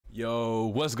Yo,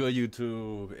 what's good,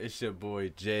 YouTube? It's your boy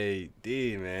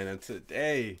JD, man, and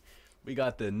today we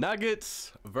got the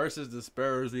Nuggets versus the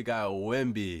Spurs. We got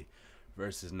WEMBY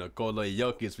versus Nikola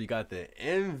Jokic. We got the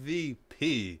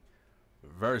MVP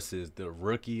versus the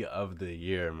Rookie of the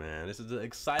Year, man. This is an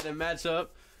exciting matchup.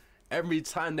 Every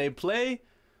time they play,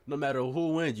 no matter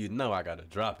who wins, you know I gotta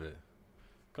drop it.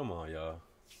 Come on, y'all.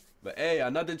 But hey,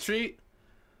 another treat.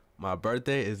 My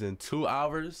birthday is in 2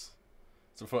 hours.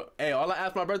 So hey, all I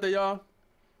ask for my birthday, y'all,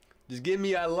 just give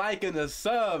me a like and a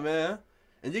sub, man.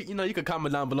 And you know, you can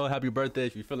comment down below happy birthday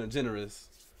if you're feeling generous.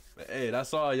 But hey,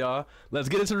 that's all, y'all. Let's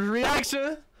get into the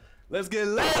reaction. Let's get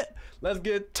lit. Let's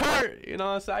get turned. You know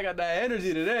what I'm saying? I got that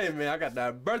energy today, man. I got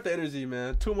that birthday energy,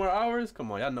 man. 2 more hours?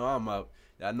 Come on, y'all know I'm up.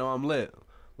 Y'all know I'm lit.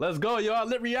 Let's go, y'all.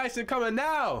 Lit reaction coming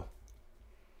now.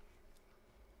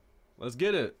 Let's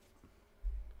get it.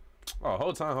 Oh,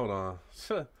 hold on.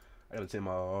 I gotta change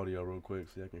my audio real quick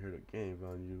so I can hear the game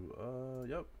value.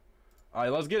 Yep. All right,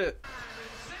 let's get it.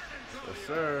 Yes,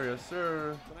 sir. Yes,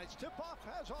 sir. Tonight's tip-off,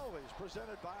 as always,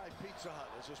 presented by Pizza Hut.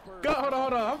 As the Spurs. Go.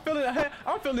 Hold on.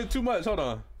 I'm feeling it too much. Hold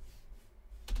on.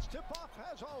 Tip-off,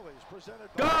 as always, presented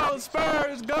by Go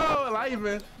Spurs, go!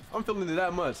 I'm feeling it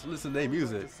that much. Listen to their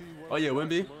music. Oh yeah,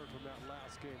 WEMBY.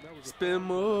 Spin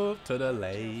move to the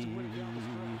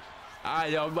lane. All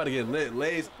right, y'all, we about to get lit.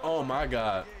 Lays. Oh my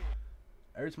God.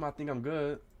 Every time I think I'm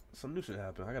good, some new shit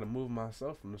happen. I gotta move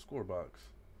myself from the score box.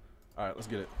 All right, let's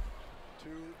get it. To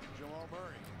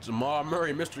Jamal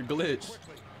Murray, Mr. Glitch.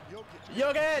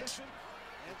 Jokic!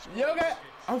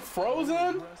 I'm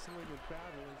frozen?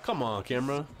 Come on,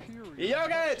 camera.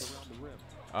 Jokic!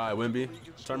 All right, WEMBY,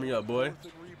 turn me up, boy.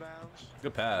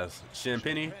 Good pass.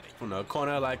 Champagne from the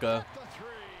corner like a...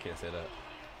 Can't say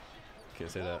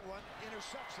that.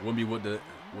 WEMBY with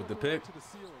the pick.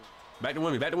 Back to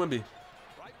WEMBY.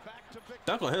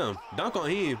 Dunk on him. Dunk on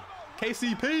him.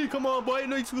 KCP, come on, boy. You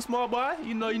know you too small, boy.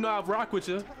 You know I rock with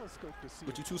you.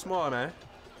 But you too small, man.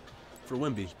 For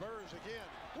WEMBY.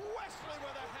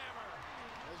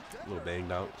 A little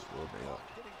banged out.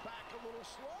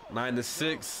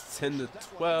 9-6,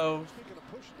 10-12.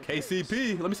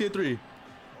 KCP. Let me see a three.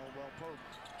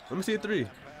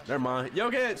 Never mind.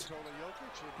 Jokic.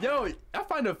 Yo, I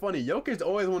find it funny. Jokic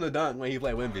always want to dunk when he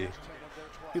play WEMBY.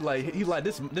 He like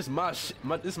this my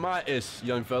ish,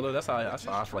 young fella. That's how I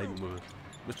feel like he moving.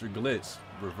 Mr. Glitch,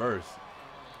 reverse.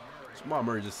 Jamal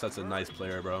Murray just such a nice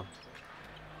player, bro.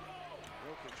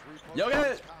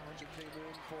 Jokic.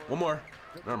 One more.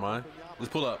 Never mind.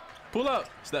 Just pull up.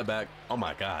 Step back. Oh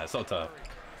my God, so tough.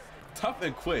 Tough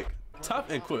and quick.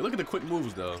 Look at the quick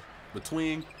moves though.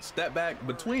 Between step back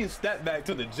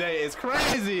to the J is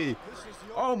crazy.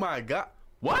 Oh my God.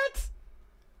 What?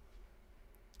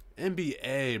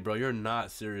 NBA, bro, you're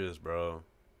not serious, bro.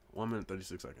 1 minute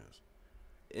 36 seconds.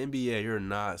 NBA, you're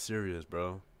not serious,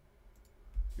 bro.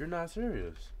 You're not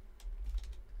serious.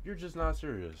 You're just not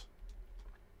serious.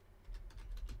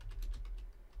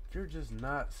 You're just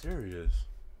not serious.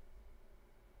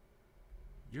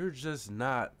 You're just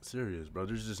not serious, bro.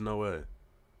 There's just no way.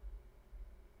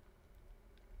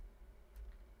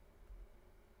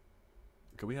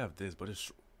 Okay, we have this, but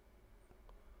it's...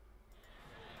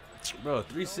 Bro,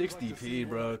 360p,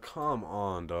 bro. Come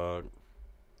on, dog.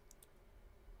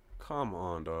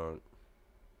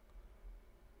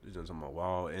 These are talking about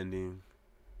wall ending.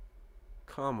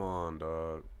 Come on,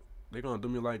 dog. They gonna do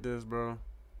me like this, bro?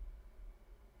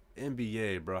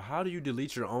 NBA, bro. How do you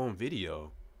delete your own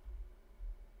video?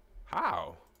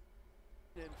 How?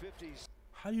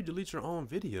 How do you delete your own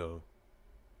video?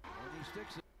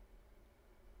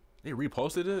 They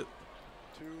reposted it?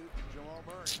 To Jamal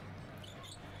Murray.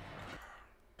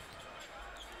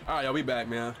 All right, y'all, we back,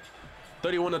 man.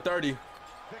 31-30.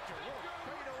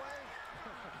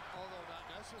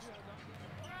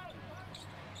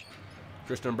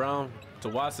 Christian Brown to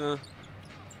Watson.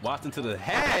 Watson to the...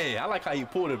 Hey! I like how he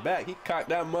pulled it back. He cocked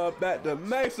that mug back to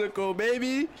Mexico,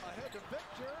 baby.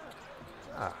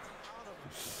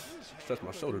 Stretched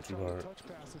my shoulder too hard.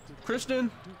 Christian.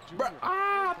 Bro,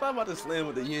 I thought about to slam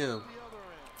with the yam.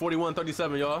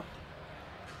 41-37, y'all.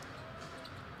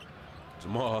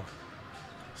 Jamal.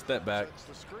 Step back.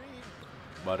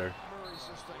 Butter.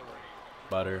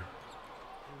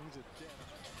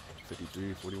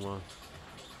 53-41.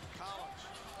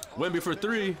 WEMBY for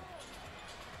 3.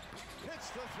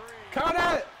 Count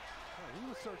it!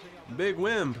 Big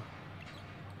Wimb.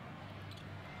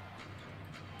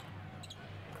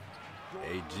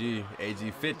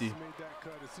 AG 50.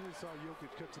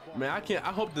 Man,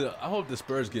 I hope the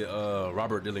Spurs get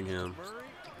Robert Dillingham.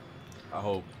 I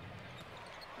hope.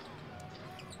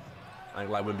 I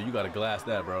ain't like WEMBY, you gotta glass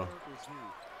that, bro.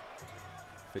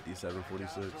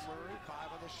 57-46.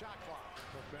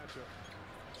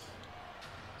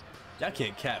 Y'all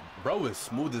can't cap. Bro is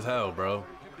smooth as hell, bro.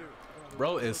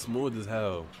 Bro is smooth as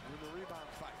hell.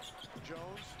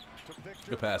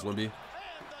 Good pass, Wemby.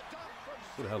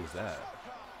 Who the hell is that?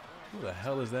 Who the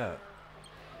hell is that?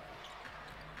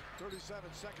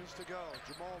 37 seconds to go.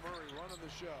 Jamal Murray running the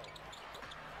show.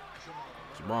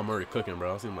 Jamal Murray cooking,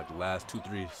 bro. I seen him like the last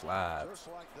 2-3 slides.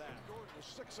 Just like that. With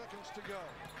 6 seconds to go.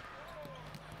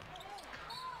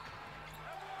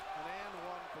 And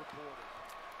one for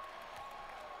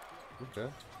Porter. Okay.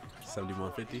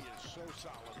 71-50. He is so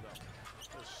solid though.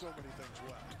 There's so many things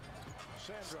left.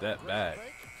 Step back.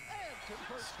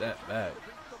 Step back.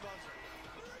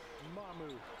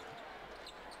 Mamu.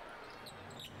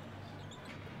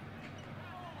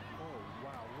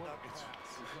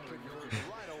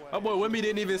 My boy Wemby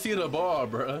didn't even see the ball,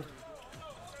 bro.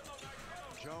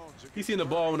 He seen the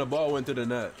ball when the ball went to the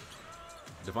net.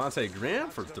 Devontae Graham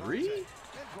for 3?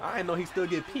 I didn't know he still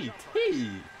get PT.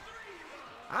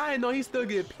 I didn't know he still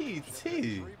get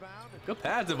PT. Good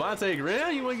pass, Devontae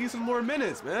Graham. You want to get some more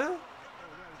minutes, man.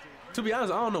 To be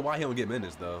honest, I don't know why he don't get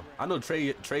minutes, though. I know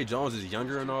Trey Jones is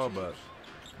younger and all, but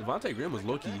Devontae Graham was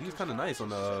low-key. He was kind of nice on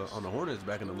the Hornets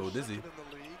back in the Little Dizzy.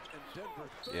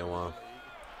 Yeah, one.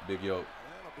 Big yoke.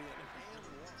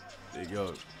 Big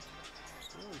yoke.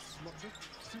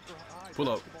 Pull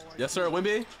up. Yes, sir,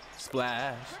 Wemby.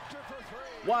 Splash.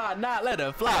 Why not let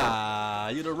it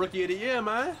fly? You the rookie of the year,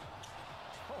 man.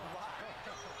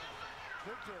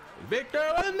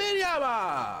 Victor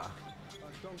Wembanyama.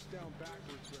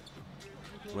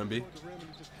 Wemby.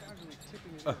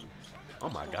 Oh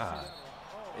my God.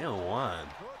 And one.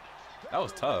 That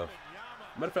was tough.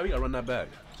 Matter of fact, we gotta run that back.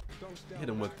 Hit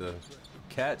him with the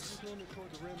catch.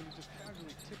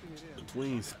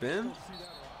 Between spin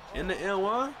and the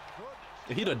N1.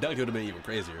 If he'd have dunked, it would have been even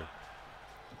crazier.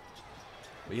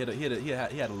 But he had a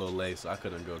little lace, so I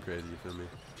couldn't go crazy. You feel me?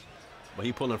 But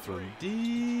he pulling from deep.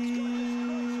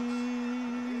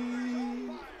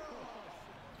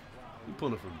 He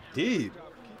pulling from deep.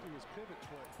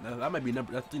 Now, that might be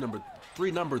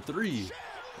number three.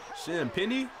 Shin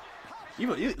Penny.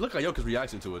 Even look at Jokic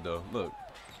reaction to it though. Look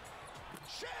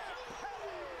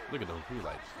at him. He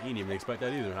like he didn't even expect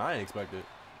that either. I ain't expect it.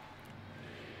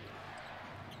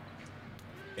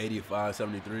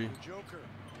 85-73.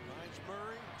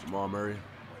 Jamal Murray.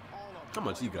 How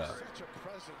much he got?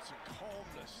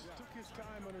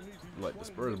 Like the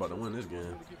Spurs about to win this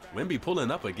game. Wemby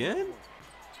pulling up again?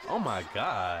 Oh my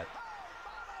God.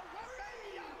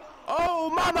 Oh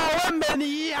mama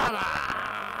Wembanyama!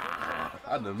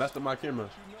 I done messed up my camera.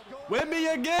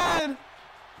 Wemby again!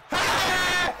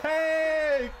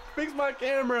 Hey! Fix my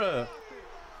camera.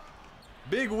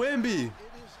 Big Wemby.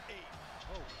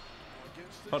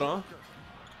 Hold on.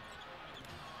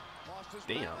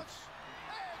 Damn.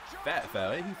 Fat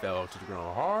foul. He fell to the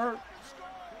ground hard.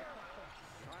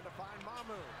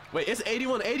 Wait, it's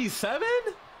 81-87?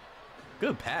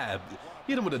 Good pad.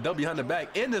 Hit him with a double behind the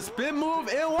back and the spin move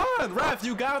and one. Ref,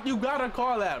 you gotta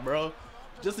call that, bro.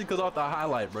 Just because off the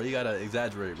highlight, bro. You gotta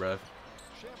exaggerate, ref.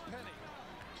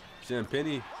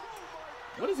 Champagne.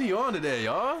 What is he on today,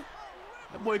 y'all?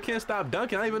 That boy can't stop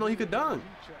dunking. I didn't even know he could dunk.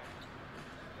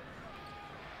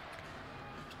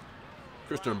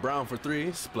 Christian Brown for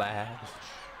 3. Splash.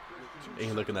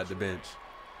 Ain't looking at the bench.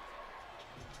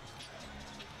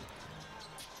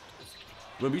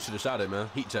 Wemby should have shot it, man.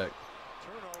 Heat check.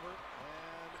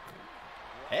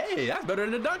 Hey, that's better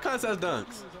than the dunk contest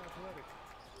dunks.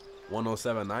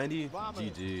 107.90.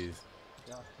 GG's.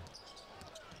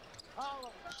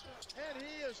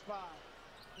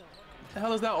 What the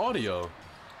hell is that audio?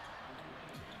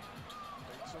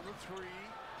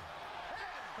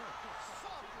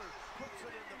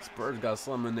 Spurs got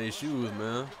something in their shoes,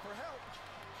 man.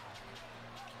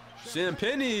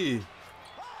 Champagne.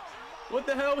 What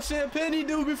the hell would Champagne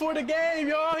do before the game,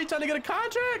 y'all? He trying to get a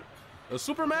contract? A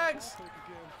Supermax?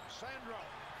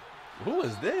 Who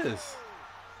is this?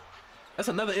 That's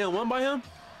another N1 by him?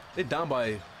 They down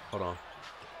by, hold on.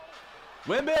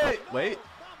 Wemby! Wait.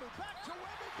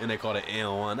 And they call it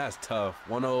N1. That's tough.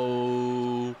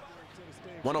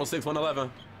 106,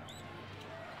 111.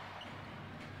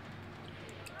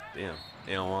 Damn.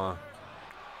 N1.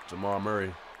 Jamal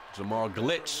Murray. Jamal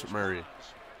Glitch Murray.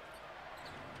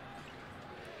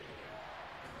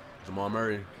 Jamal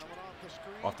Murray.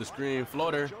 Off the screen.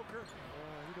 Floater.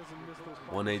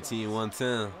 118,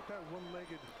 110.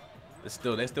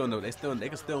 They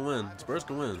can still win. Spurs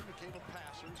can win.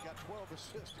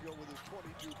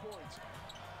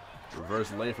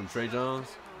 Reverse lane from Trey Jones.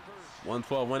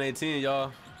 112, 118,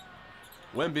 y'all.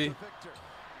 Wemby.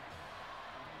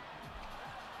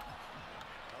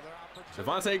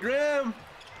 Devontae Graham.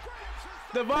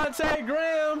 Devontae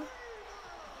Graham.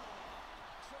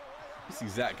 You see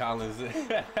Zach Collins.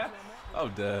 Oh,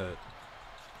 dead.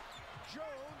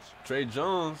 Trey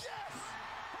Jones.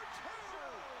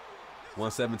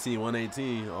 117,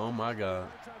 118. Oh, my God.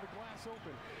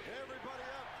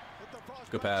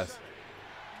 Good pass.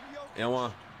 And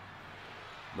one.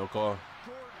 No call.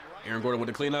 Aaron Gordon with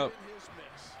the cleanup.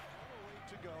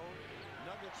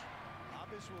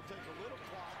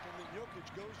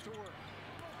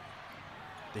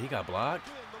 He got blocked.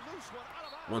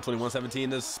 121-17.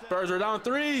 The Spurs are down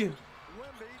 3.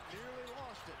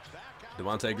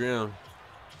 Devontae Graham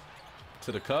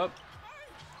to the cup.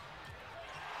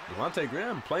 Devontae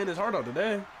Graham playing his heart out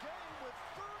today.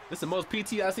 This is the most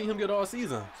PT I've seen him get all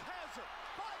season.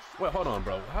 Wait, hold on,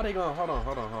 bro. How they going? Hold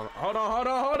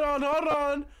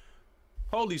on.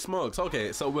 Holy smokes.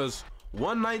 Okay, so it was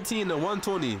 119 to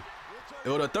 120. It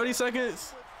was 30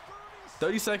 seconds.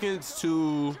 30 seconds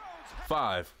to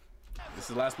 5. This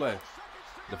is the last play.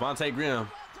 Devontae Graham.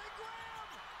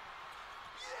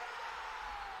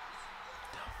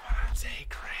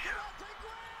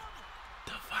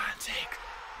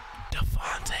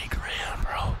 Devontae Graham,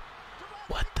 bro.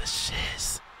 What the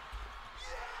shiz?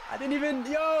 I didn't even,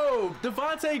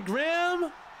 Devontae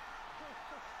Graham?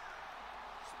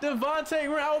 Devontae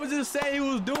Graham, I was just saying he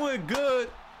was doing good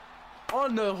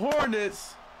on the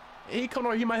Hornets. He come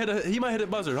on, he might hit a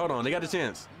buzzer. Hold on, they got a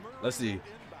chance. Let's see.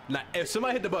 Now, if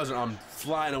somebody hit the buzzer, I'm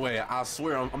flying away. I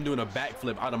swear I'm doing a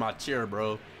backflip out of my chair,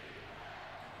 bro.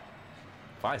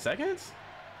 5 seconds?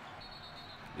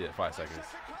 Yeah, 5 seconds.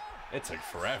 It took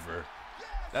forever.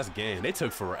 That's game. They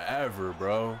took forever,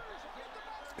 bro.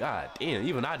 God damn,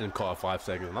 even I didn't call 5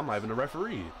 seconds. I'm not even a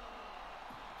referee.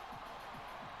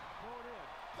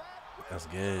 That's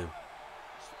game.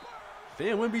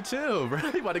 Damn, Wemby chill, bro.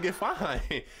 He about to get fined.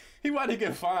 He about to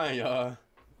get fined, y'all.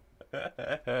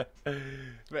 But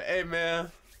hey,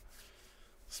 man,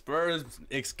 Spurs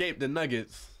escaped the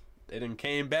Nuggets. They done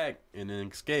came back and then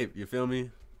escaped. You feel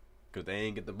me? Because they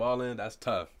ain't get the ball in. That's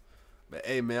tough. But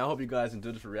hey, man, I hope you guys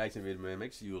enjoyed this reaction video, man.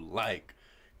 Make sure you like,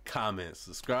 comment,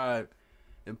 subscribe,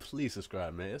 and please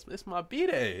subscribe, man. It's my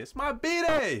B-Day. It's my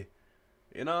B-Day.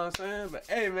 You know what I'm saying? But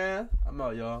hey, man, I'm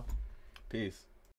out, y'all. Peace.